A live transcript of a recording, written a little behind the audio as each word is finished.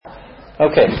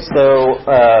Okay, so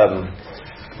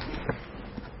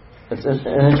it's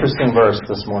an interesting verse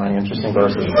this morning, interesting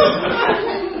verses.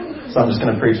 So I'm just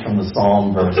going to preach from the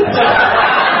Psalm verse.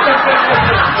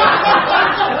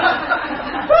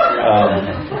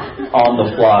 On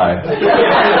the fly.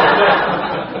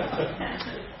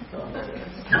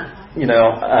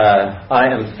 I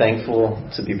am thankful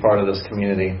to be part of this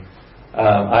community.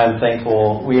 I am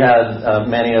thankful. We had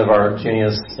many of our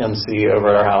Junius MC over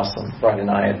at our house on Friday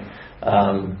night.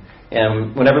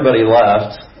 And when everybody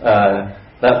left,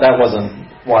 that wasn't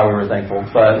why we were thankful.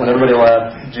 But when everybody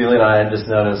left, Julie and I just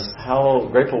noticed how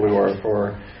grateful we were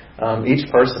for each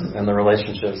person and the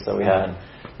relationships that we had.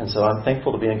 And so I'm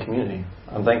thankful to be in community.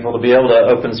 I'm thankful to be able to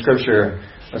open Scripture,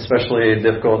 especially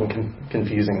difficult and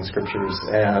confusing Scriptures,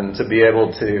 and to be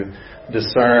able to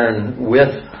discern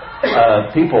with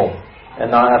people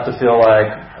and not have to feel like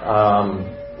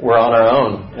we're on our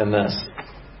own in this.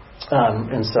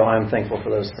 And so I'm thankful for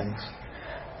those things.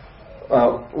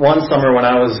 One summer when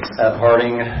I was at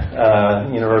Harding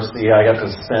University, I got to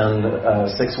spend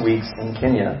 6 weeks in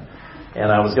Kenya.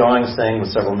 And I was staying with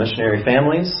several missionary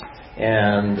families,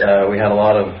 and we had a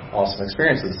lot of awesome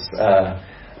experiences.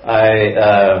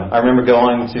 I remember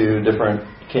going to different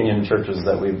Kenyan churches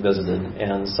that we visited,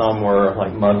 and some were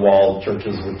like mud-walled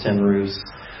churches with tin roofs.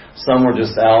 Some were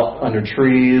just out under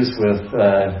trees with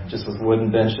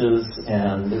wooden benches,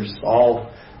 and there's all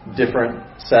different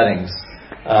settings.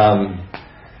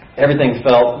 Everything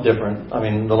felt different. I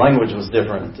mean, the language was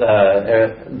different.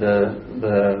 The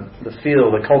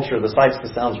feel, the culture, the sights, the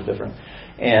sounds were different.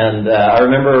 And I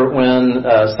remember when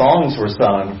songs were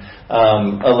sung,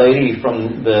 a lady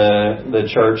from the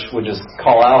church would just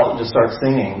call out and just start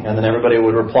singing, and then everybody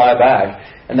would reply back.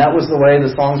 And that was the way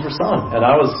the songs were sung. And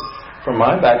from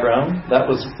my background, that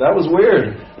was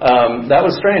weird. That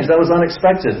was strange. That was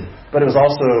unexpected. But it was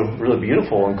also really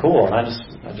beautiful and cool, and I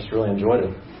just really enjoyed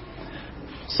it.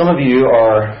 Some of you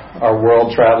are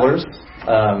world travelers.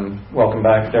 Welcome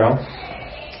back, Daryl,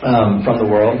 from the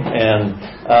world. And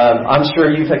I'm sure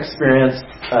you've experienced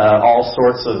all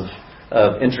sorts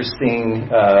of interesting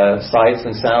sights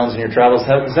and sounds in your travels.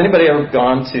 Has anybody ever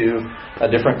gone to a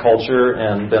different culture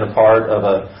and been a part of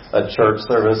a church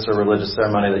service or religious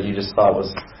ceremony that you just thought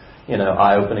was,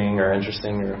 eye-opening or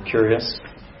interesting or curious?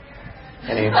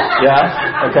 Any?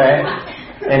 Yeah? Okay.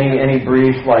 Any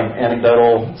brief,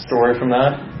 anecdotal story from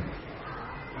that?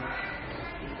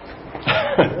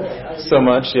 So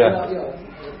much, yeah.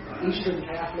 Eastern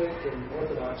Catholic and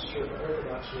Orthodox Church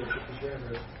is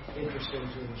rather interesting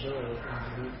to observe.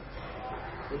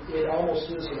 It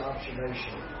almost is an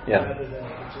observation rather than a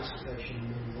participation in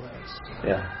many ways.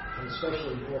 Yeah. And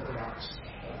especially the Orthodox,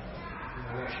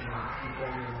 Russian and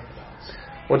Ukrainian Orthodox.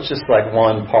 What's just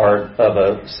one part of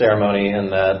a ceremony in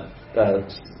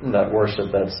that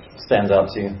worship that stands out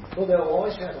to you? Well, they'll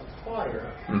always have a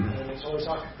choir, mm-hmm. and it's always a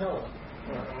cappella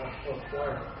or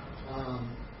choir.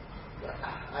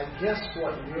 I guess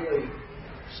what really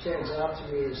stands out to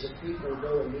me is that people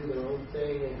go and do their own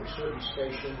thing over certain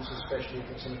stations, especially if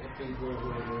it's in a cathedral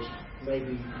where there's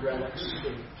maybe relics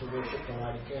to worship the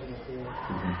lighted candle for.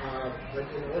 Mm-hmm. But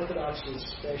in Orthodoxy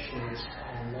especially, it's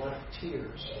a lot of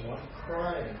tears, a lot of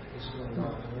crying is going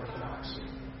on in Orthodoxy.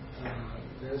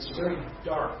 It's very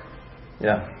dark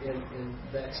in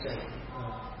that setting.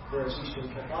 Whereas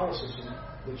Eastern Catholicism,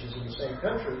 which is in the same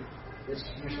country, is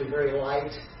usually very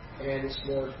light and it's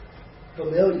more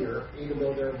familiar, even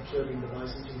though they're observing the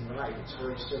Byzantine Rite. It's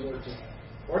very similar to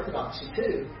Orthodoxy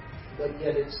too, but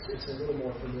yet it's a little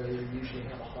more familiar. Usually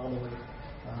have a homily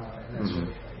and that sort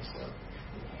of thing. So.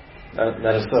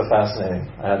 That is so fascinating.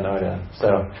 I had no idea.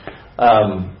 So,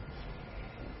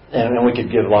 and we could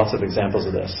give lots of examples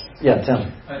of this. Yeah,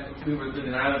 Tim. We were living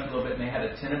in Ireland for a little bit, and they had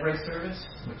a Tenebrae service,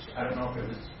 which I don't know if it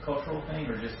was a cultural thing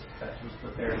or just that was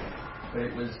what there. But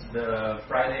it was the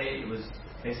Friday. It was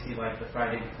basically like the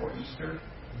Friday before Easter,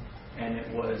 and it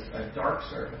was a dark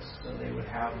service. So they would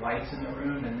have lights in the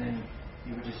room, and then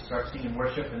you would just start singing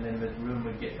worship, and then the room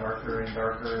would get darker and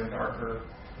darker and darker.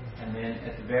 And then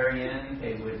at the very end,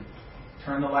 they would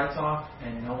turn the lights off,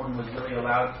 and no one was really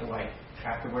allowed to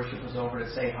after worship was over to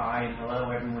say hi and hello.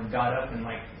 Everyone got up and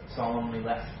solemnly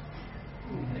left.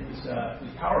 And it was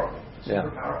powerful,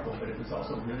 super powerful, but it was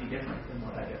also really different than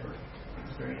what I'd ever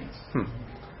experienced.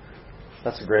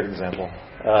 That's a great example.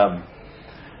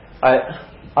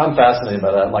 I'm fascinated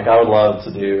by that. I would love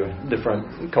to do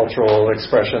different cultural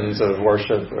expressions of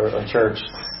worship or a church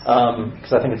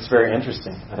because I think it's very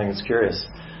interesting. I think it's curious.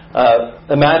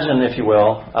 Imagine, if you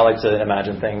will, I like to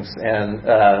imagine things, and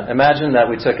imagine that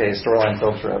we took a Storyline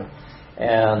field trip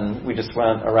and we just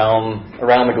went around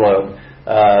the globe.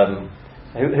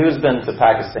 Who's been to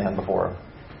Pakistan before?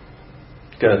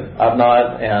 Good. I've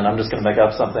not, and I'm just going to make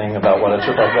up something about what a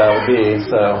trip like that would be,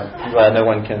 so I'm glad no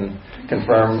one can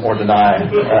confirm or deny.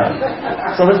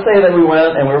 So let's say that we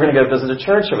went and we were going to go visit a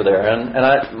church over there, and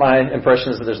my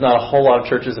impression is that there's not a whole lot of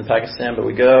churches in Pakistan, but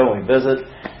we go and we visit,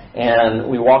 and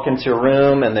we walk into a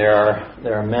room, and there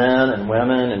are men and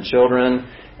women and children,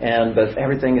 but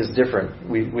everything is different.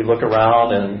 We look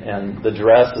around, and the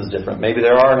dress is different. Maybe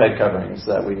there are head coverings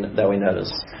that we notice.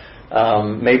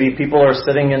 Maybe people are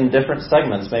sitting in different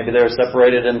segments. Maybe they're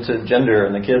separated into gender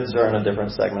and the kids are in a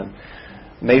different segment.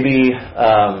 Maybe,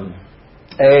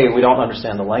 we don't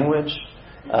understand the language.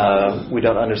 We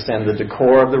don't understand the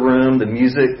decor of the room. The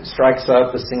music strikes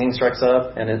up, the singing strikes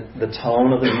up, and the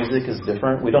tone of the music is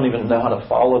different. We don't even know how to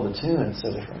follow the tune. It's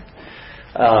so different.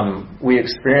 We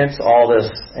experience all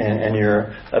this, and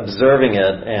you're observing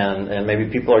it, and maybe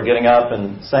people are getting up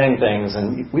and saying things,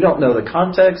 and we don't know the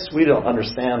context, we don't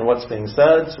understand what's being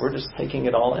said, so we're just taking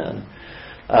it all in.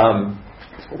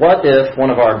 What if one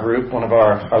of our group, one of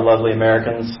our lovely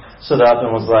Americans, stood up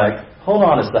and was like, hold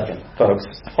on a second, folks,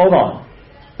 hold on.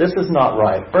 This is not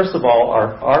right. First of all,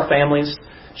 our families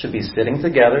should be sitting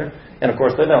together, and of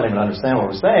course they don't even understand what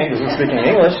we're saying because we're speaking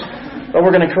English. But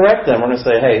we're going to correct them. We're going to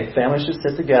say, hey, families should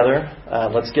sit together.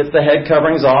 Let's get the head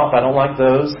coverings off. I don't like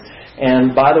those.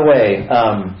 And by the way,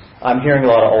 I'm hearing a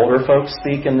lot of older folks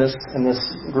speak in this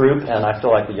group, and I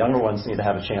feel like the younger ones need to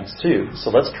have a chance too.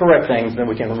 So let's correct things, then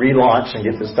we can relaunch and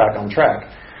get this back on track.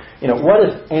 What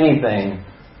if anybody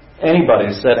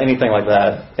said anything like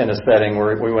that in a setting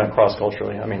where we went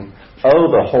cross-culturally? I mean,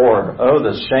 the horror,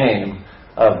 the shame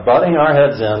of butting our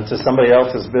heads into somebody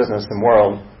else's business and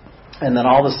world. And then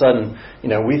all of a sudden,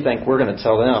 we think we're going to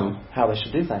tell them how they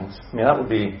should do things. I mean, that would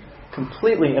be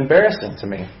completely embarrassing to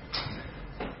me.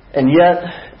 And yet,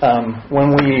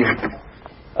 when we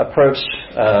approach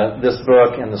this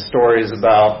book and the stories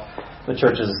about the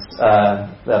churches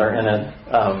that are in it,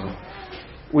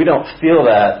 we don't feel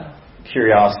that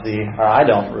curiosity, or I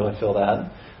don't really feel that.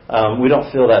 We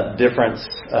don't feel that difference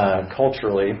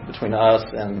culturally between us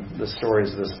and the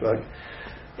stories of this book.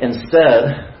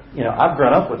 Instead, I've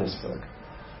grown up with this book.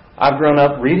 I've grown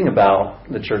up reading about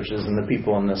the churches and the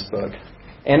people in this book.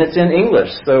 And it's in English,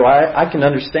 so I can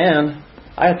understand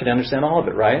all of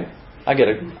it, right? I get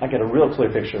a real clear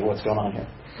picture of what's going on here.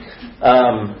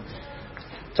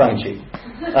 Tongue-in-cheek.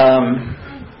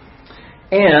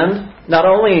 And not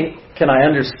only can I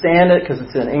understand it because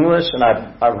it's in English and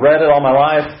I've read it all my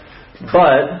life,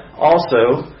 but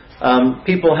also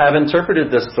people have interpreted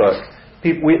this book.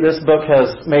 This book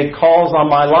has made calls on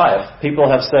my life. People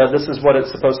have said, this is what it's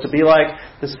supposed to be like.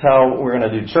 This is how we're going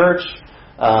to do church.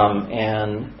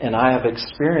 And I have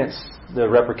experienced the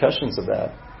repercussions of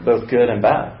that, both good and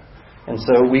bad. And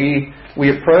so we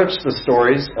approach the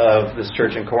stories of this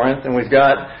church in Corinth, and we've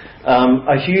got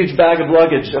a huge bag of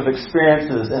luggage of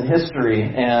experiences and history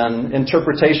and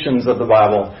interpretations of the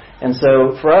Bible. And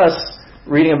so for us,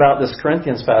 reading about this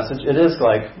Corinthians passage, it is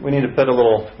like we need to put a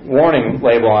little warning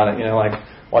label on it, like,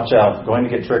 watch out, going to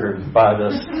get triggered by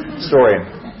this story.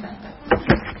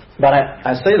 But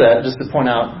I say that just to point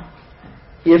out,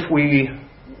 if we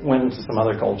went into some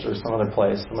other culture, some other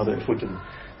place, if we could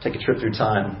take a trip through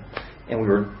time, and we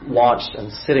were launched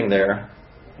and sitting there,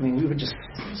 we would just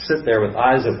sit there with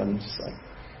eyes open, just like,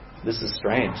 this is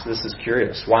strange, this is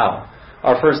curious, wow.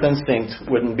 Our first instinct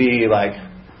wouldn't be like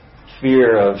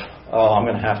fear of, I'm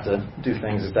going to have to do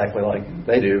things exactly like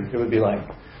they do. It would be like,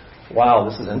 wow,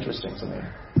 this is interesting to me.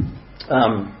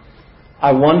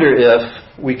 I wonder if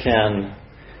we can't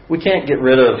get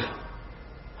rid of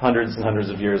hundreds and hundreds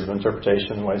of years of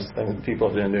interpretation and ways things that people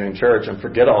have been doing in church and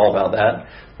forget all about that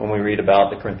when we read about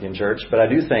the Corinthian church. But I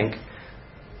do think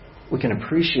we can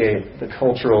appreciate the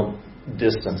cultural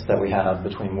distance that we have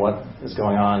between what is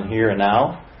going on here and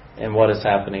now and what is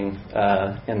happening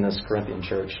in this Corinthian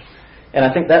church. And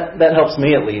I think that helps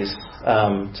me at least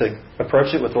to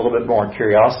approach it with a little bit more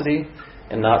curiosity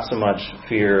and not so much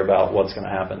fear about what's going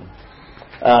to happen.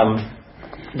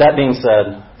 That being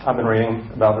said, I've been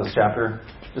reading about this chapter,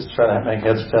 just to try to make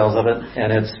heads or tails of it,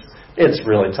 and it's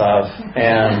really tough.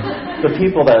 And the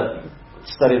people that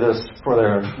study this for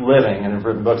their living and have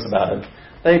written books about it,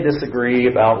 they disagree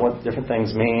about what different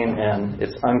things mean, and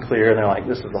it's unclear. And they're like,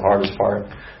 this is the hardest part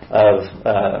of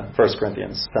 1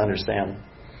 Corinthians to understand.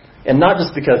 And not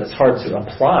just because it's hard to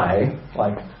apply,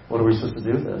 like, what are we supposed to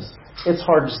do with this? It's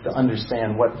hard just to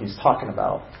understand what he's talking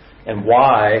about. And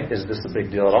why is this a big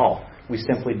deal at all? We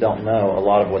simply don't know a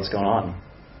lot of what's going on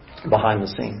behind the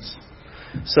scenes.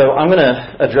 So I'm going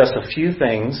to address a few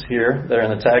things here that are in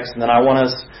the text, and then I'm going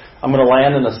to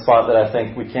land in a spot that I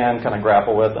think we can kind of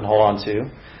grapple with and hold on to.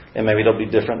 And maybe it'll be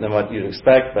different than what you'd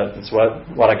expect, but it's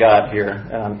what I got here.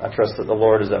 And I trust that the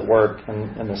Lord is at work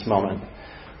in this moment.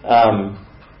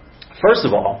 First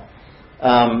of all,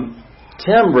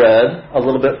 Tim read a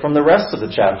little bit from the rest of the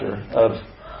chapter of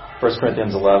 1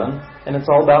 Corinthians 11, and it's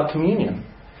all about communion.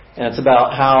 And it's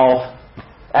about how,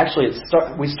 actually,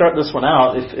 we start this one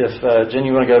out. If Jen,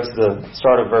 you want to go to the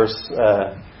start of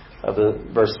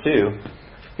verse 2,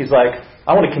 he's like,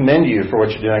 I want to commend you for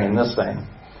what you're doing in this thing.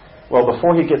 Well,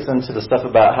 before he gets into the stuff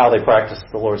about how they practice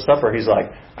the Lord's Supper, he's like,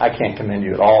 I can't commend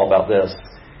you at all about this.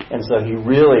 And so he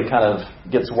really kind of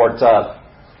gets worked up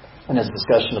in his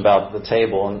discussion about the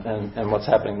table and what's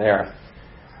happening there.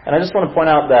 And I just want to point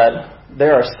out that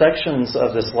there are sections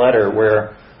of this letter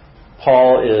where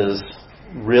Paul is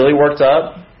really worked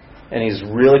up and he's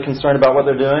really concerned about what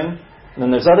they're doing. And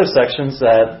then there's other sections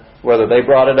that, whether they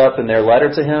brought it up in their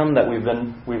letter to him that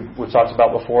we've talked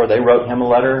about before, they wrote him a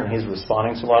letter and he's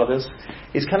responding to a lot of this.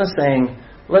 He's kind of saying,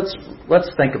 let's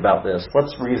think about this.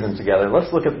 Let's reason together.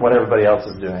 Let's look at what everybody else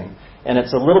is doing. And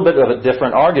it's a little bit of a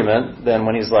different argument than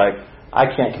when he's like, I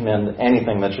can't commend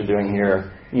anything that you're doing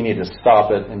here. You need to stop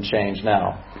it and change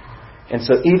now. And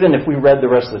so even if we read the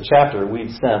rest of the chapter, we'd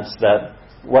sense that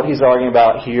what he's arguing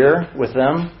about here with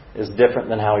them is different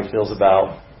than how he feels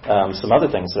about some other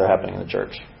things that are happening in the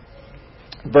church.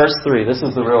 Verse 3, this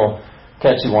is the real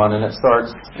catchy one, and it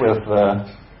starts with,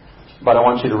 but I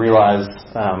want you to realize,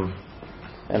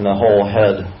 and the whole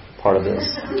head part of this.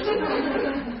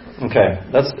 Okay,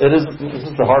 this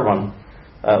is the hard one,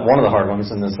 one of the hard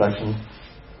ones in this section.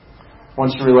 I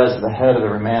want you to realize that the head of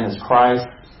every man is Christ,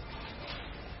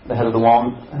 the head of the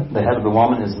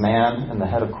woman is man, and the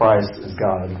head of Christ is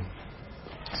God.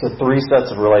 So 3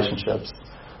 sets of relationships,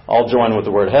 all joined with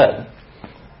the word head.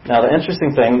 Now, the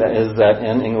interesting thing is that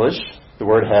in English, the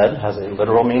word head has a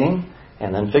literal meaning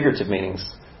and then figurative meanings,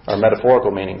 or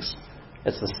metaphorical meanings.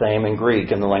 It's the same in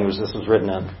Greek, in the language this was written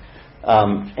in.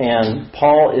 And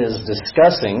Paul is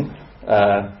discussing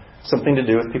something to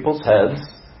do with people's heads,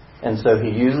 and so he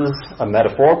uses a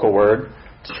metaphorical word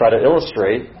to try to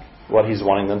illustrate what he's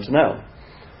wanting them to know.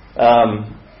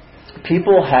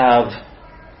 People have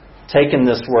taken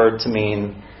this word to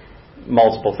mean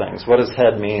multiple things. What does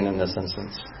head mean in this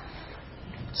instance?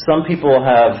 Some people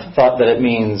have thought that it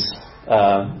means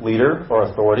leader or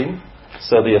authority.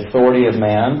 So the authority of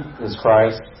man is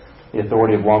Christ. The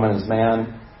authority of woman is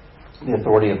man. The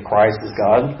authority of Christ is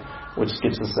God, which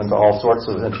gets us into all sorts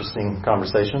of interesting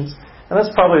conversations. And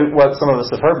that's probably what some of us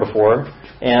have heard before.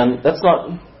 And that's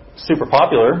not super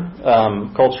popular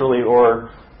culturally,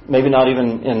 or maybe not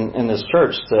even in this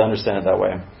church to understand it that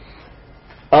way.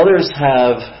 Others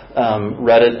have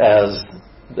read it as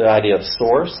the idea of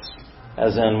source,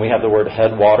 as in we have the word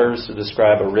headwaters to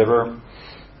describe a river,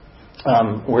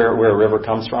 where a river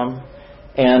comes from.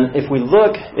 And if we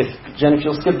look, Jen, if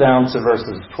you'll skip down to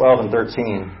verses 12 and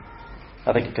 13,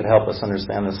 I think it could help us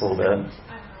understand this a little bit.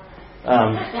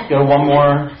 Go one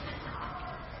more.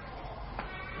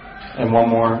 And one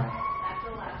more.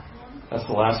 That's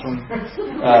the last one.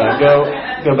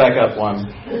 Go back up one.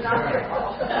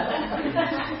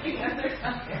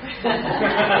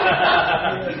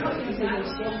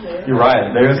 You're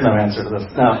right. There is no answer to this.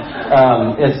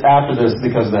 No, it's after this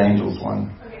because the angels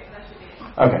won.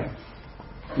 Okay.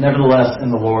 Nevertheless, in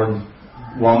the Lord,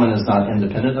 woman is not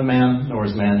independent of man, nor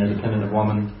is man independent of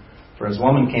woman. For as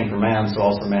woman came from man, so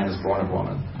also man is born of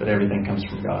woman. But everything comes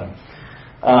from God.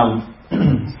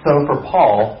 So for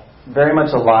Paul, very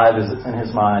much alive in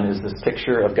his mind is this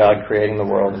picture of God creating the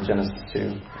world in Genesis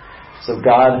 2. So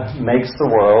God makes the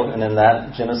world, and in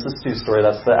that Genesis 2 story,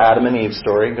 that's the Adam and Eve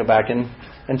story. Go back and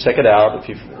check it out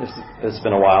if it's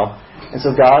been a while. And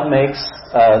so God makes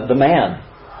the man.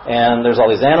 And there's all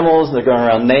these animals, they're going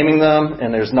around naming them,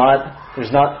 and there's not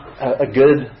a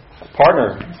good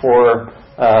partner for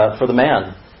the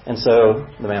man. And so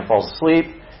the man falls asleep,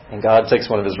 and God takes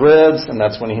one of his ribs, and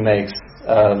that's when he makes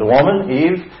the woman,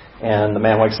 Eve, and the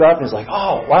man wakes up and he's like,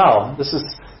 oh, wow, this is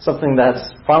something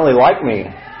that's finally like me,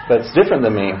 but it's different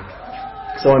than me.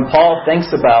 So when Paul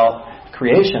thinks about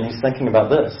creation, he's thinking about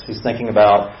this. He's thinking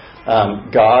about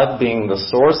God being the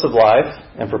source of life,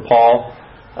 and for Paul,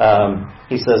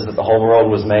 he says that the whole world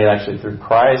was made actually through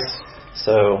Christ.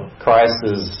 So Christ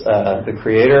is the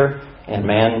creator, and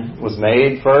man was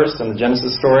made first in the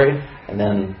Genesis story, and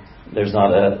then there's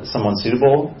not someone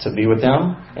suitable to be with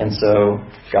him. And so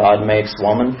God makes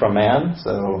woman from man,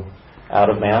 so out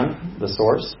of man, the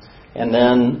source. And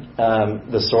then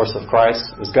the source of Christ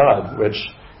is God, which,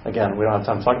 again, we don't have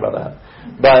time to talk about that.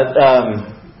 But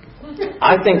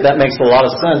I think that makes a lot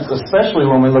of sense, especially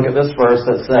when we look at this verse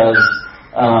that says,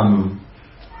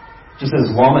 just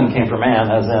as woman came from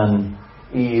man, as in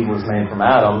Eve was made from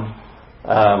Adam,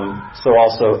 so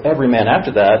also every man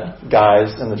after that,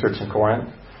 guys in the church in Corinth,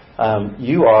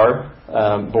 you are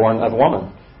born of a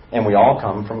woman, and we all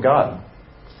come from God.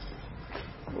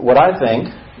 What I think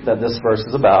that this verse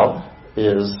is about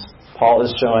is Paul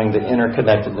is showing the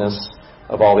interconnectedness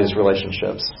of all these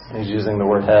relationships. He's using the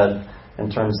word head in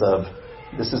terms of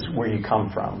this is where you come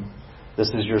from. This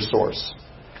is your source.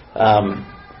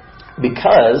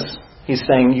 Because he's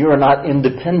saying you are not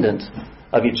independent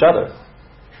of each other.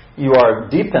 You are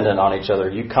dependent on each other.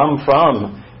 You come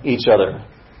from each other.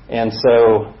 And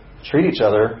so treat each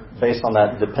other based on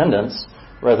that dependence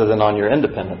rather than on your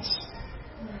independence.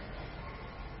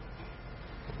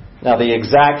 Now, the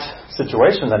exact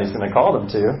situation that he's going to call them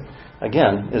to,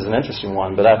 again, is an interesting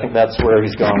one, but I think that's where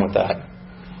he's going with that.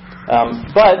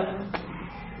 But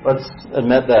let's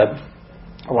admit that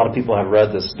a lot of people have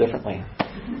read this differently.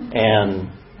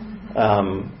 And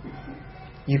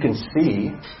you can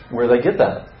see where they get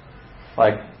that.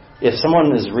 Like, if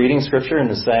someone is reading Scripture and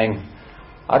is saying,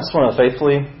 I just want to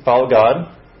faithfully follow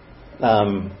God,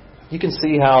 you can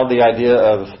see how the idea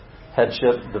of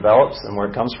headship develops and where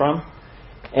it comes from.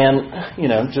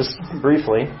 And, just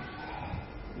briefly,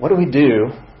 what do we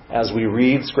do as we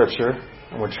read Scripture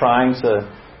and we're trying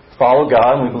to follow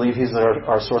God and we believe He's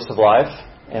our source of life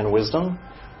and wisdom,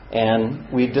 and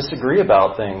we disagree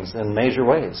about things in major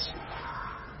ways?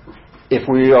 If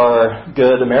we are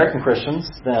good American Christians,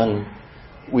 then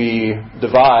we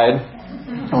divide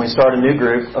and we start a new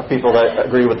group of people that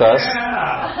agree with us,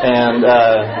 and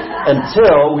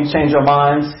until we change our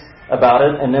minds about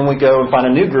it, and then we go and find a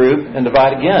new group and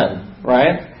divide again,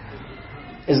 right?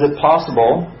 Is it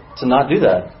possible to not do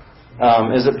that?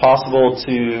 Is it possible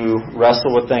to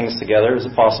wrestle with things together? Is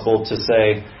it possible to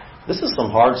say, this is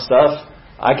some hard stuff.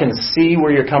 I can see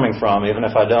where you're coming from, even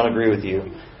if I don't agree with you.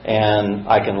 And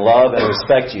I can love and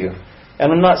respect you.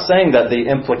 And I'm not saying that the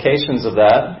implications of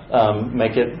that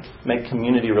make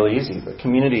community really easy. But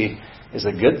community is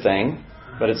a good thing,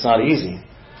 but it's not easy.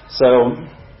 So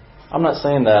I'm not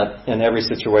saying that in every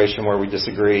situation where we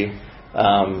disagree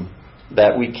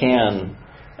that we can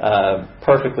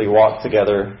perfectly walk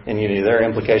together in unity. There are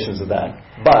implications of that.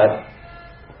 But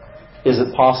is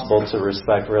it possible to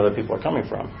respect where other people are coming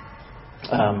from?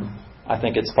 I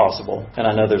think it's possible. And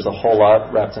I know there's a whole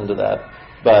lot wrapped into that.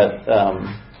 But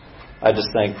I just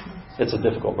think it's a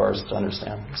difficult verse to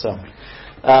understand. So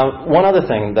one other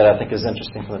thing that I think is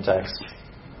interesting from the text.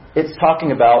 It's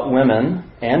talking about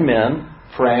women and men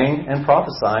praying and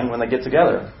prophesying when they get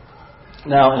together.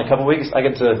 Now, in a couple of weeks, I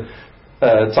get to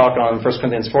talk on 1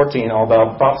 Corinthians 14 all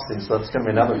about prophecy, so that's going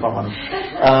to be another fun one.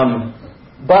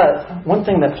 But one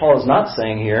thing that Paul is not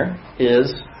saying here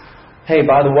is, hey,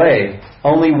 by the way,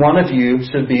 only one of you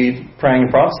should be praying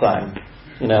and prophesying.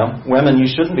 Women, you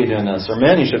shouldn't be doing this, or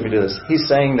men, you shouldn't be doing this. He's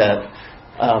saying that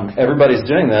everybody's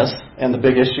doing this, and the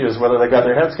big issue is whether they got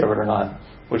their heads covered or not,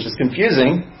 which is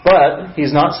confusing, but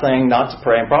he's not saying not to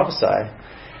pray and prophesy.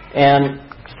 And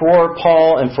for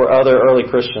Paul and for other early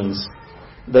Christians,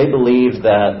 they believed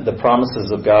that the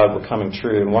promises of God were coming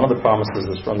true. And one of the promises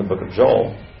is from the book of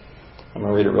Joel. I'm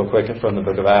going to read it real quick from the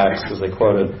book of Acts, because they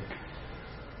quoted.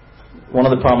 One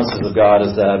of the promises of God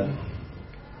is that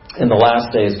in the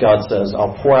last days, God says,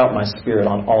 I'll pour out my Spirit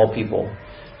on all people.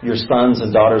 Your sons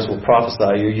and daughters will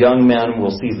prophesy. Your young men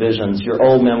will see visions. Your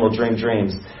old men will dream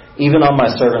dreams. Even on my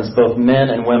servants, both men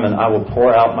and women, I will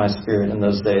pour out my Spirit in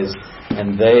those days,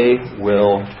 and they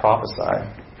will prophesy.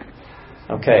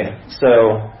 Okay,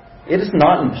 so it is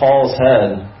not in Paul's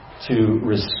head to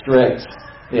restrict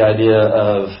the idea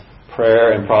of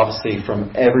prayer and prophecy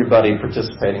from everybody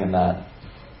participating in that.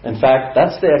 In fact,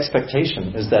 that's the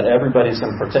expectation, is that everybody's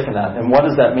going to partake in that. And what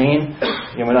does that mean?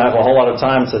 We don't have a whole lot of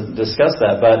time to discuss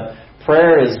that, but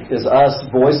prayer is us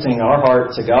voicing our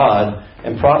heart to God,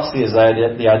 and prophecy is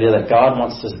the idea that God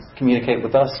wants to communicate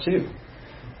with us too.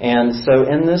 And so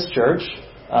in this church,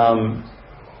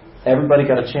 everybody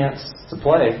got a chance to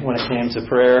play when it came to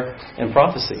prayer and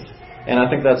prophecy. And I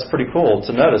think that's pretty cool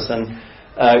to notice. And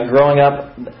growing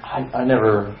up, I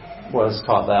never was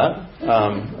taught that.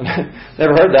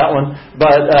 Never heard that one.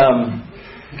 But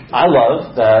I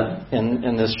love that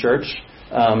in this church,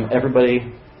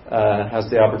 everybody has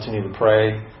the opportunity to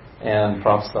pray and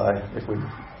prophesy, if we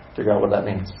figure out what that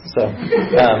means. So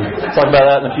talk about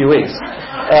that in a few weeks.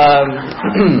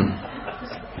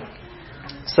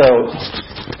 So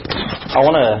I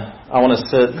want to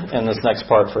sit in this next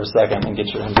part for a second and get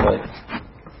your input.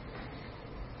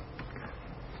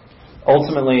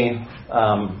 Ultimately,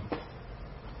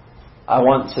 I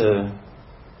want to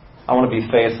be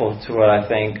faithful to what I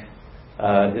think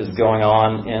is going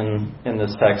on in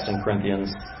this text in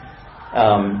Corinthians.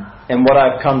 And what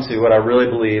I've come to, what I really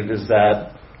believe, is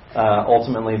that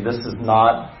ultimately this is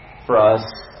not for us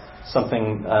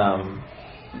something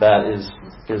that is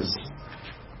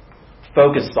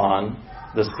focused on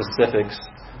the specifics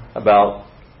about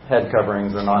head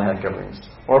coverings or non-head coverings,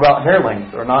 or about hair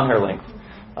length or non-hair length.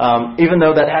 Even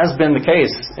though that has been the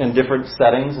case in different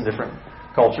settings and different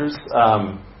cultures,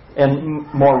 and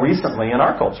more recently in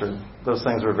our culture, those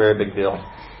things were a very big deal.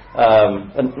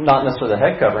 And not necessarily the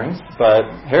head coverings, but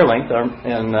hair length.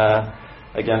 And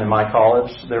again, in my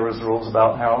college, there was rules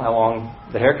about how long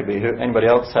the hair could be. Anybody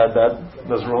else had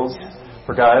those rules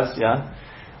for guys? Yeah.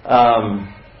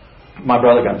 My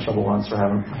brother got in trouble once for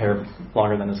having hair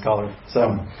longer than his collar.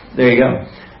 So there you go.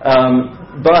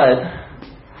 But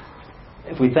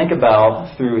if we think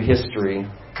about through history,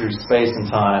 through space and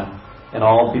time, and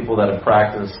all people that have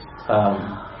practiced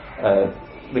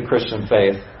the Christian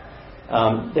faith,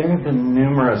 there have been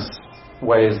numerous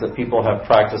ways that people have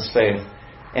practiced faith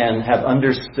and have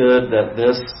understood that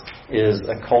this is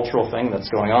a cultural thing that's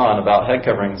going on about head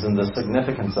coverings and the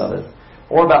significance of it.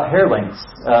 Or about hair lengths.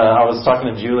 I was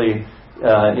talking to Julie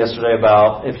yesterday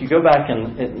about, if you go back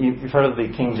and you've heard of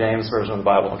the King James Version of the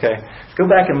Bible, okay?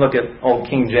 Go back and look at old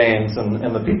King James and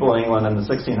the people in England in the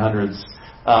 1600s.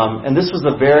 And this was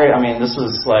this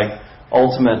was like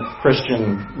ultimate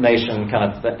Christian nation kind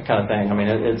of thing. I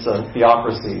mean, it's a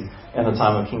theocracy in the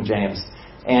time of King James.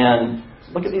 And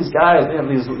look at these guys. They have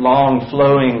these long,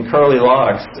 flowing, curly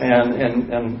locks,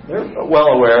 and they're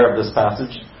well aware of this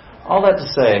passage. All that to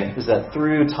say is that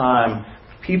through time,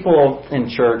 people in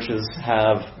churches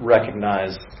have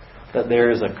recognized that there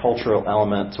is a cultural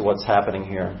element to what's happening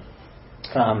here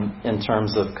in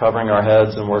terms of covering our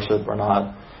heads in worship or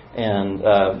not, and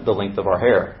the length of our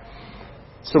hair.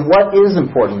 So what is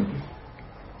important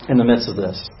in the midst of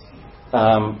this?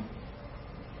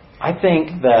 I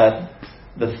think that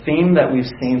the theme that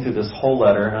we've seen through this whole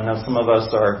letter, and I know some of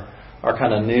us are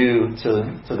kind of new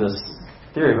to this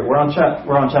theory, but we're on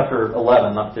chapter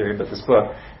 11, not theory, but this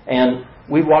book, and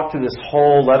we've walked through this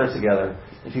whole letter together.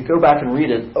 If you go back and read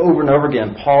it over and over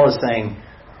again, Paul is saying,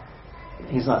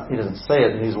 he doesn't say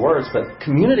it in these words, but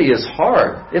community is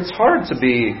hard. It's hard to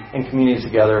be in community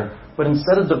together, but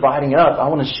instead of dividing up, I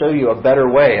want to show you a better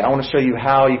way. I want to show you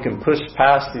how you can push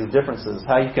past these differences,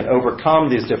 how you can overcome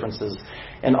these differences.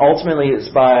 And ultimately, it's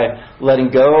by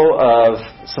letting go of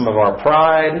some of our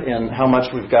pride in how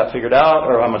much we've got figured out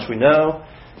or how much we know.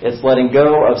 It's letting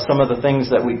go of some of the things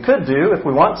that we could do if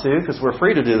we want to, because we're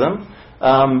free to do them.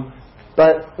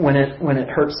 But when it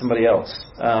hurts somebody else,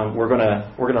 we're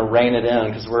gonna rein it in,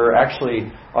 because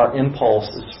our impulse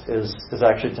is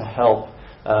actually to help,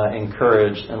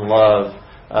 encourage, and love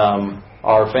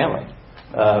our family,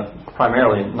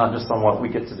 primarily, not just on what we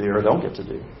get to do or don't get to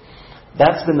do.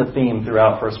 That's been the theme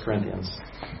throughout 1 Corinthians.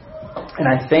 And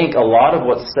I think a lot of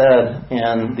what's said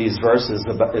in these verses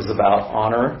is about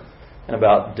honor and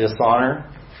about dishonor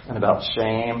and about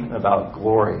shame and about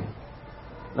glory.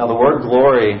 Now, the word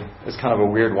glory is kind of a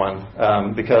weird one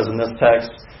because in this text,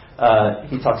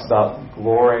 he talks about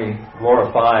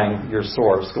glorifying your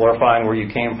source, glorifying where you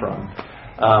came from.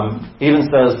 He even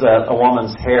says that a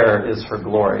woman's hair is her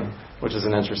glory, which is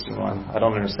an interesting one. I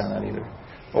don't understand that either.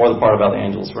 Or the part about the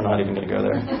angels. We're not even going to go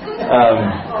there.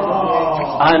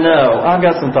 I know. I've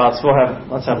got some thoughts.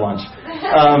 Let's have lunch.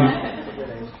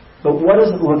 But what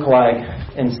does it look like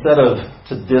instead of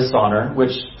to dishonor,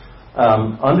 which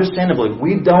understandably,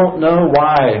 we don't know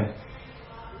why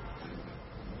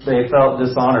they felt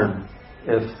dishonored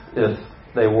if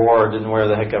they wore or didn't wear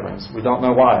the head coverings. We don't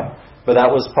know why. But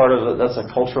that was part of it. That's a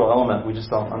cultural element we just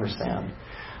don't understand.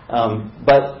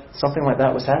 But something like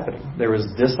that was happening. There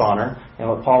was dishonor. And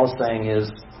what Paul is saying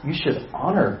is, you should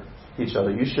honor each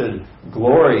other. You should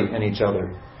glory in each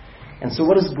other. And so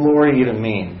what does glory even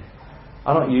mean?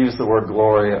 I don't use the word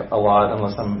glory a lot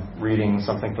unless I'm reading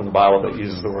something from the Bible that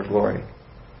uses the word glory.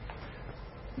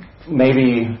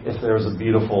 Maybe if there was a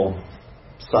beautiful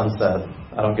sunset.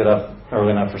 I don't get up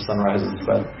early enough for sunrises,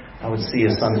 but I would see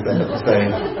a sunset and say,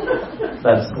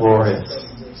 that's glorious.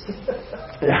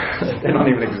 Yeah, they don't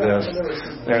even exist.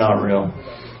 They're not real.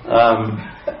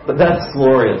 But that's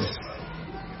glorious.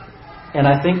 And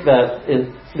I think that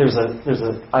there's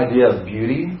an idea of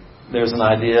beauty. There's an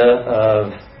idea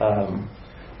of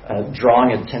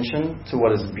drawing attention to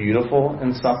what is beautiful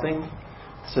in something.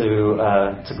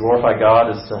 To glorify God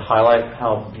is to highlight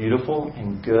how beautiful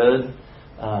and good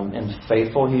and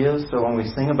faithful He is. So when we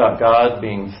sing about God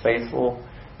being faithful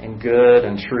and good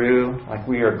and true, like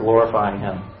we are glorifying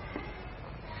Him.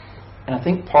 And I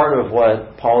think part of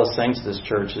what Paul is saying to this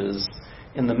church is,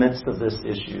 in the midst of this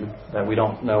issue that we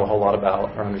don't know a whole lot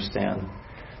about or understand,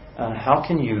 how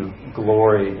can you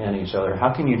glory in each other?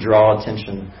 How can you draw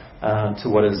attention to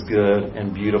what is good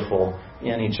and beautiful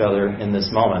in each other in this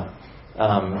moment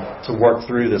to work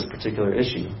through this particular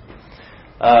issue?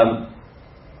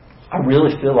 I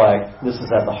really feel like this is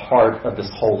at the heart of this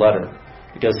whole letter,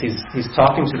 because he's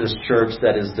talking to this church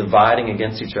that is dividing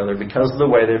against each other because of the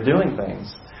way they're doing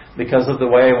things, because of the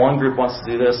way one group wants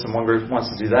to do this and one group wants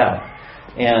to do that.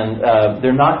 And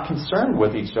they're not concerned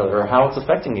with each other or how it's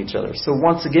affecting each other. So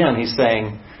once again, he's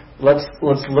saying, let's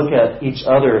look at each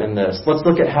other in this. Let's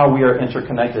look at how we are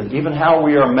interconnected. Even how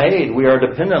we are made, we are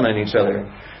dependent on each other.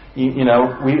 You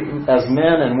know, we as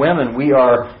men and women, we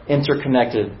are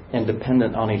interconnected and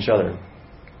dependent on each other.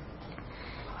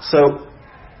 So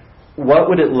what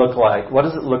would it look like? What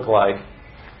does it look like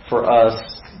for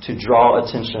us to draw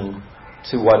attention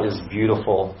to what is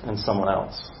beautiful in someone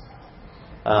else?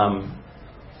 How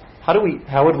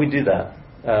would we do that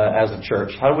as a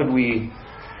church? How would we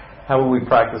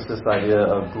practice this idea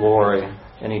of glory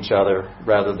in each other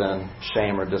rather than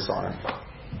shame or dishonor?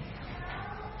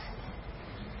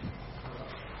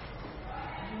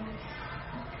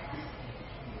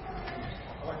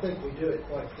 I think we do it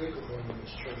quite frequently in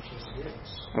this church as it is.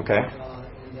 Okay.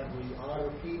 And that we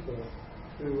honor people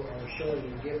who are showing a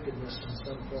giftedness in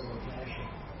some form or fashion.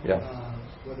 Yeah.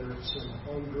 Whether it's in a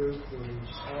home group or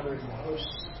it's honoring the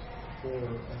hosts or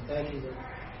thanking them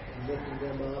and lifting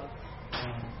them up,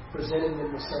 presenting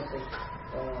them with something,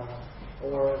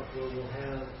 or we will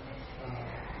have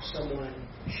someone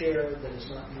share that is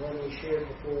not normally shared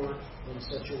before in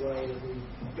such a way that we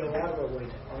go out of our way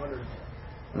to honor them.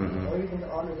 Mm-hmm. Or even to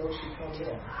honor those who come in,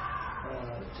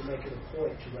 to make it a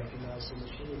point to recognize them as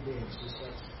human beings, as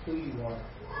that's who you are.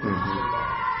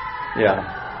 Mm-hmm. Yeah,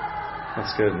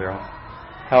 that's good, Daryl.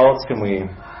 How else can we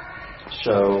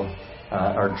show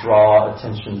or draw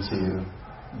attention to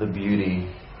the beauty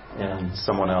in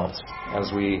someone else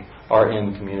as we are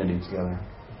in community together?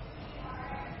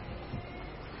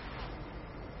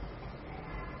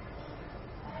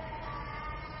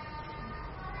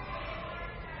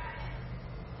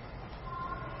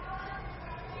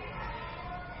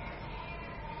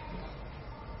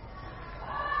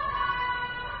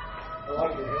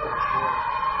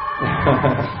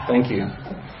 Thank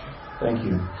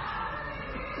you.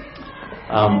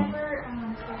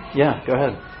 Yeah, go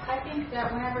ahead. I think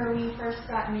that whenever we first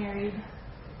got married,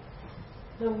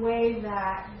 the way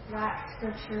that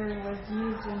scripture was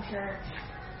used in church,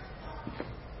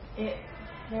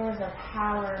 there was a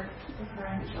power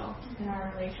differential in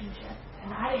our relationship.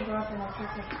 And I didn't grow up in a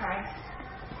Church of Christ,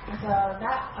 and so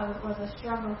that was a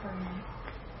struggle for me.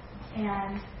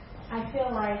 And I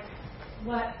feel like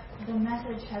what the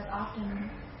message has often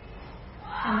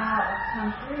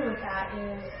come through with that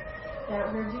is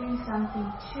that we're doing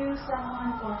something to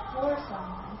someone or for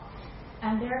someone,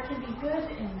 and there can be good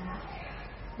in that,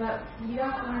 but we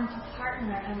don't learn to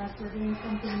partner unless we're doing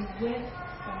something with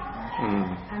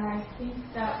someone. And I think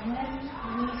that when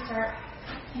we start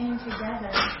coming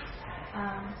together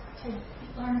to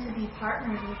learn to be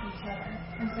partners with each other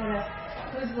instead of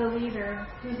who's the leader,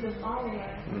 who's the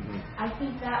follower, I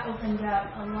think that opened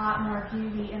up a lot more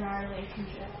beauty in our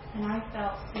relationship. And I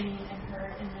felt seen and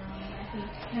heard and known. I think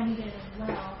Ken did as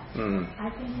well. I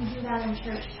think we do that in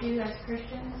church too as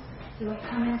Christians. We would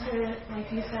come into it, like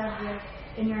you said,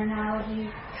 in your analogy,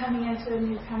 coming into a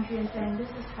new country and saying, this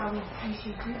is how we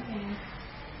should do things.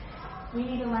 We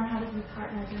need to learn how to be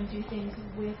partners and do things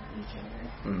with each other.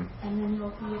 And then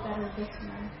you'll be a better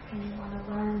listener and you want to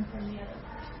learn from the other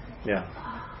person. Yeah,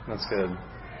 that's good.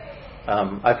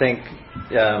 I think,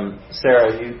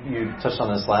 Sarah, you touched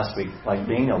on this last week, like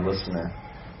being a listener,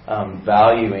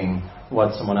 valuing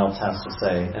what someone else has to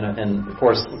say. And of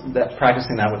course,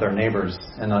 practicing that with our neighbors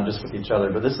and not just with each other.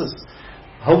 But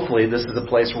hopefully this is a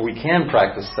place where we can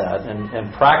practice that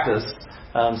and practice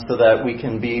so that we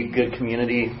can be good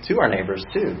community to our neighbors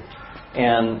too.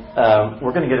 And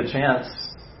we're going to get a chance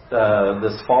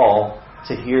this fall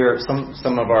to hear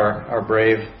some of our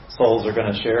brave souls are going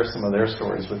to share some of their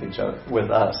stories with each other, with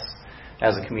us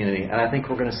as a community. And I think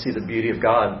we're going to see the beauty of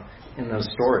God in those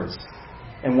stories.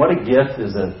 And what a gift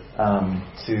is it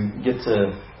to get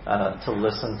to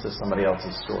listen to somebody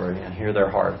else's story and hear their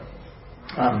heart.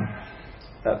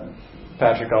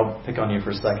 Patrick, I'll pick on you for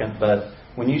a second, but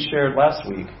when you shared last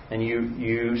week and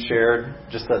you shared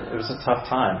just that it was a tough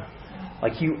time,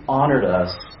 like you honored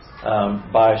us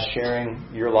by sharing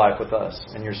your life with us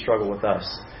and your struggle with us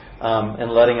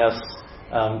and letting us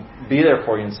be there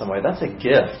for you in some way. That's a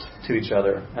gift to each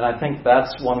other. And I think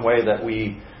that's one way that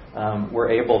we're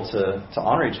able to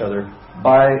honor each other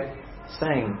by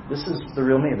saying, this is the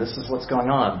real me, this is what's going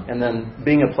on. And then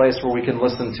being a place where we can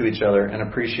listen to each other and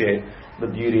appreciate the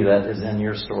beauty that is in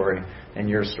your story, and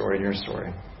your story, and your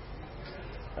story.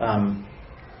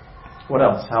 What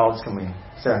else? How else can we?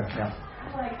 Sarah, yeah.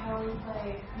 I like how we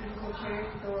play musical chairs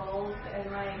with the roles,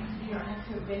 and like you don't have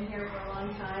to have been here for a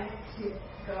long time to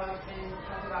go up and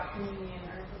talk about communion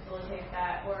or facilitate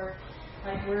that, or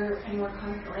like we're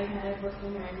constantly kind of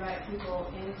looking to invite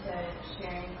people into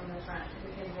sharing from the front,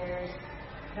 because there's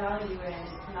value in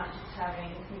not just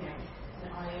having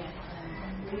an audience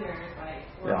and leaders. Like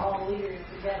we're all leaders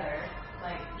together.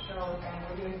 Like Cheryl was saying,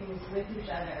 we're doing things with each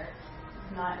other,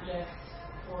 not just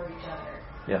for each other.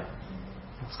 Yeah,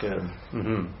 that's good.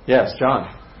 Mm-hmm. Yes,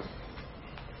 John.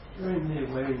 During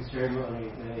the wedding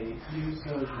ceremony, they use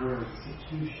those words, the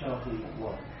two shall be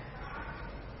one.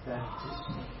 That's just,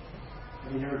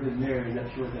 I've never been married,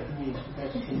 not sure what that means, but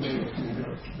that's the marriage in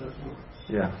those words.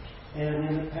 Yeah. And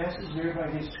in the passage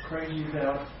everybody gets crazy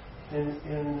about,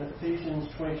 in Ephesians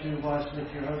 22, wives submit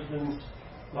to your husbands,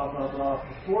 blah, blah, blah.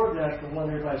 Before that, the one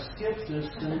everybody skips is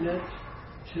submit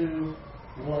to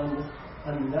one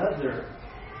another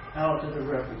out of the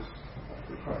reverence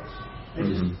for Christ. They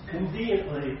just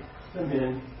conveniently, the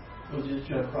men will just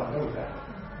jump right over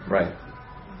that. Right.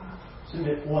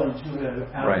 Submit one to another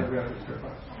out of the reverence for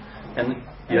Christ. And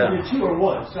the two are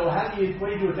one. So what do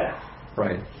you do with that?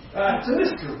 Right. It's a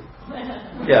mystery.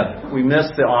 Yeah, we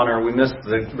miss the honor, we miss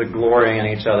the glory in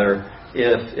each other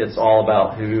if it's all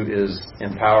about who is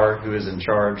in power, who is in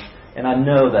charge. And I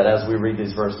know that as we read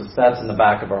these verses, that's in the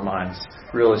back of our minds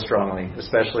really strongly,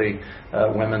 especially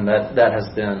women. That has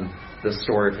been the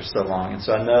story for so long, and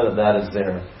so I know that is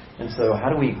there. And so, how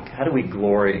do we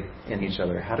glory in each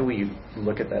other? How do we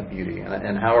look at that beauty,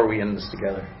 and how are we in this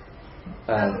together?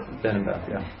 Ben and Beth,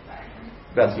 yeah.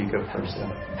 Beth, you go first.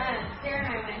 Yeah. Sarah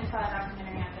and I went and saw a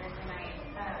documentary on Thursday night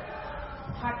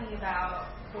talking about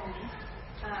belief,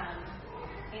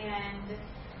 and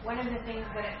one of the things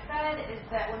that it said is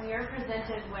that when you're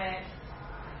presented with,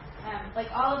 like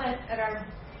all of us at our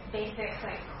basic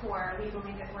core, we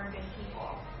believe that we're good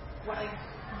people. We're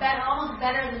almost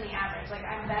better than the average. Like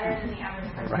I'm better than the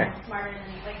average person. Right. I'm smarter than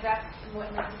you. Like that's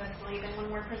what makes us believe. And when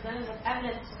we're presented with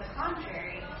evidence to the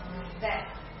contrary,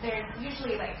 that there's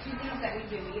usually two things that we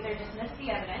do. We either dismiss the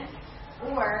evidence,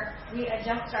 or we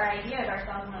adjust our idea of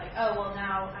ourselves and we're like, oh well,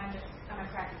 now I'm a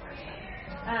crappy person.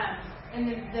 And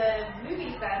the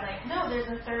movie said, no, there's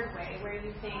a third way where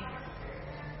you think,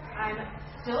 I'm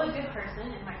still a good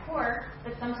person in my core,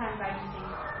 but sometimes I do things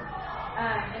wrong.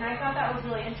 And I thought that was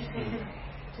really interesting because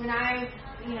when as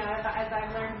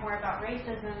I've learned more about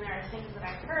racism, there are things that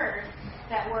I've heard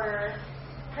that were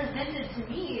presented to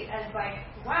me as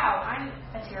wow, I'm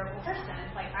a terrible person.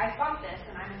 I fought this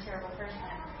and I'm a terrible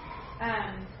person.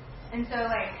 And so,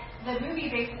 the movie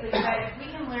basically said if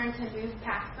we can learn to move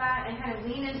past that and kind of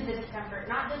lean into the discomfort,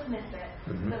 not dismiss it,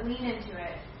 but lean into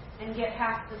it and get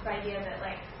past this idea that,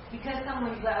 because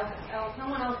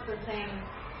someone else was saying,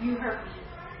 you hurt me,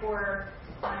 or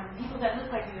people that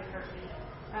look like you have hurt me,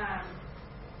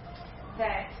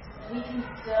 that we can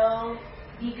still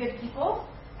be good people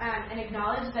and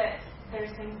acknowledge that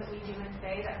there's things that we do and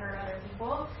say that hurt other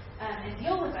people and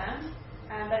deal with them,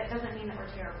 but it doesn't mean that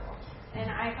we're terrible. And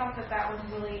I thought that was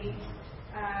really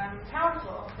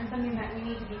powerful and something that we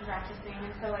need to be practicing.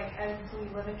 And so, as we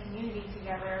live a community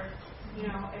together,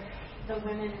 if the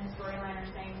women in the storyline are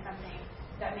saying something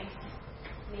that makes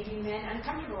maybe men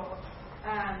uncomfortable,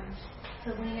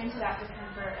 to lean into that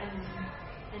discomfort and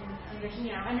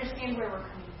understand where we're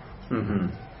coming from. Mm-hmm.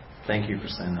 Thank you for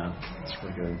saying that. That's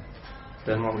really good.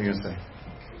 Ben, what were you going to say?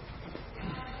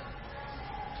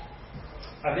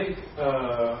 I think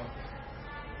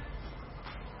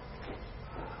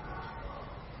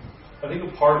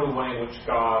a part of the way in which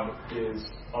God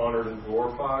is honored and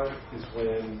glorified is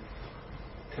when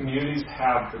communities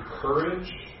have the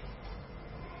courage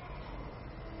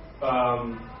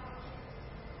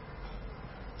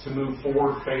to move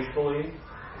forward faithfully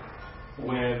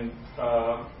when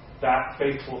that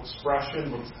faithful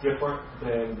expression looks different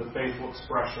than the faithful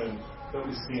expression that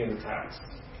we see in the text.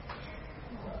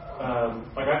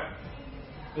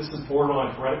 This is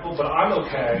borderline heretical, but I'm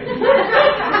okay.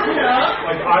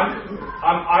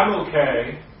 I'm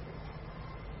okay.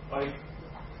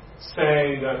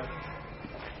 Saying that,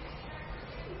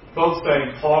 both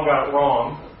saying Paul got it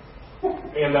wrong,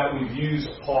 and that we've used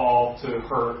Paul to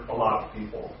hurt a lot of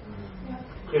people.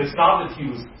 And it's not that he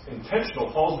was intentional.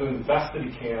 Paul's doing the best that he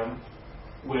can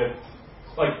with,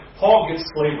 Paul gets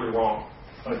slavery wrong.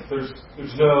 There's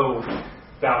no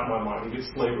doubt in my mind. He gets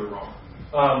slavery wrong.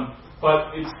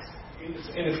 But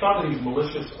it's not that he's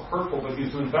malicious or hurtful, but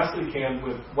he's doing the best that he can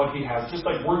with what he has, just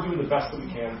like we're doing the best that we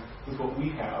can with what we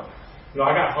have.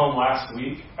 I got home last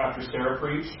week after Sarah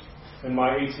preached, and my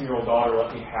 18-year-old daughter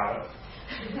let me have it.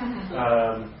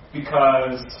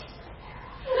 Because,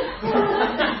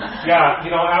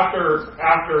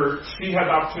 after she had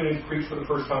the opportunity to preach for the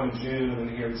first time in June, and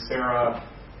then hearing Sarah,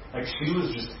 she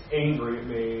was just angry at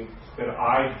me that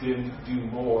I didn't do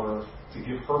more to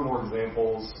give her more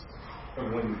examples of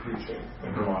women preaching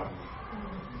in her life.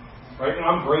 Right? And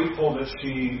I'm grateful that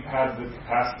she had the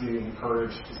capacity and the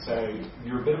courage to say,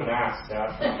 "You're a bit of an ass, Dad."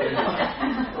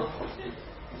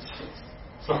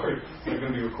 Sorry, they're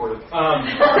going to be recorded. But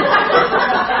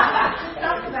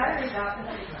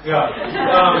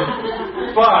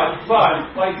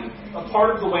a part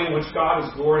of the way in which God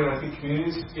is glorying, I think,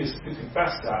 communities is to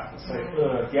confess that and say,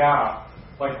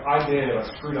 I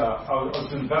screwed up. I was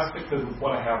doing the best I could with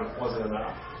what I have. It wasn't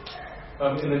enough.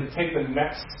 And then take the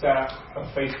next step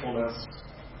of faithfulness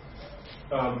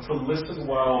to listen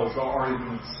well, as already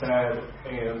been said,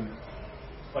 and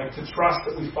to trust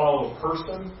that we follow a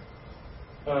person.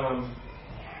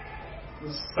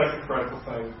 This is the second critical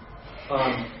thing.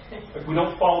 We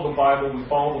don't follow the Bible, we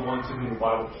follow the one to whom the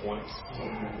Bible points.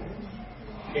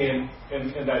 And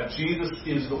that Jesus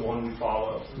is the one we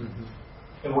follow.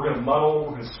 And we're going to muddle,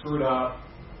 we're going to screw it up.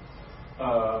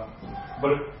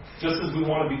 But just as we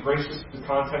want to be gracious to the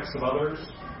context of others,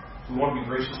 we want to be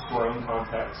gracious to our own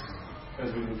context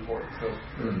as we move forward.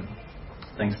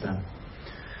 Thanks, Ben.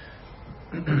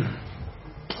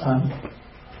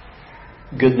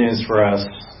 Good news for us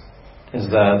is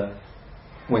that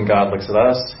when God looks at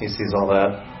us, He sees all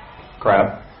that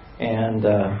crap,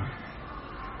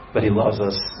 but He loves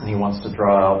us and He wants to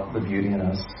draw out the beauty in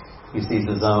us. He sees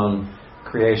His own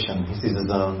creation. He sees His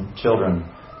own children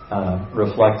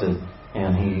reflected,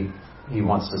 and He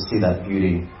wants to see that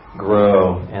beauty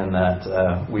grow, and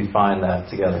that we find that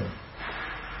together.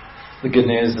 The good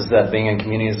news is that being in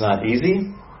community is not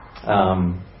easy,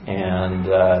 and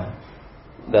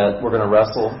that we're going to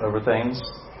wrestle over things.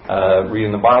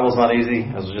 Reading the Bible is not easy,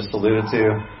 as was just alluded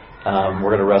to.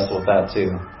 We're going to wrestle with that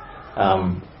too.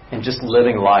 And just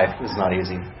living life is not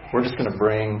easy. We're just going to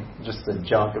bring just the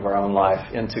junk of our own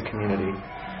life into community.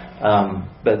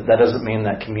 But that doesn't mean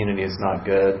that community is not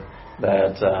good,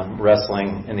 that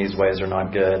wrestling in these ways are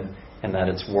not good, and that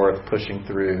it's worth pushing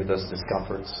through those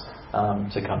discomforts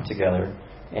to come together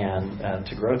and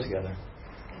to grow together.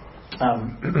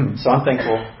 So I'm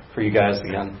thankful for you guys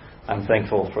again. I'm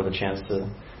thankful for the chance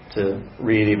to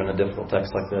read even a difficult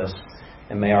text like this.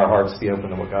 And may our hearts be open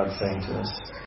to what God's saying to us.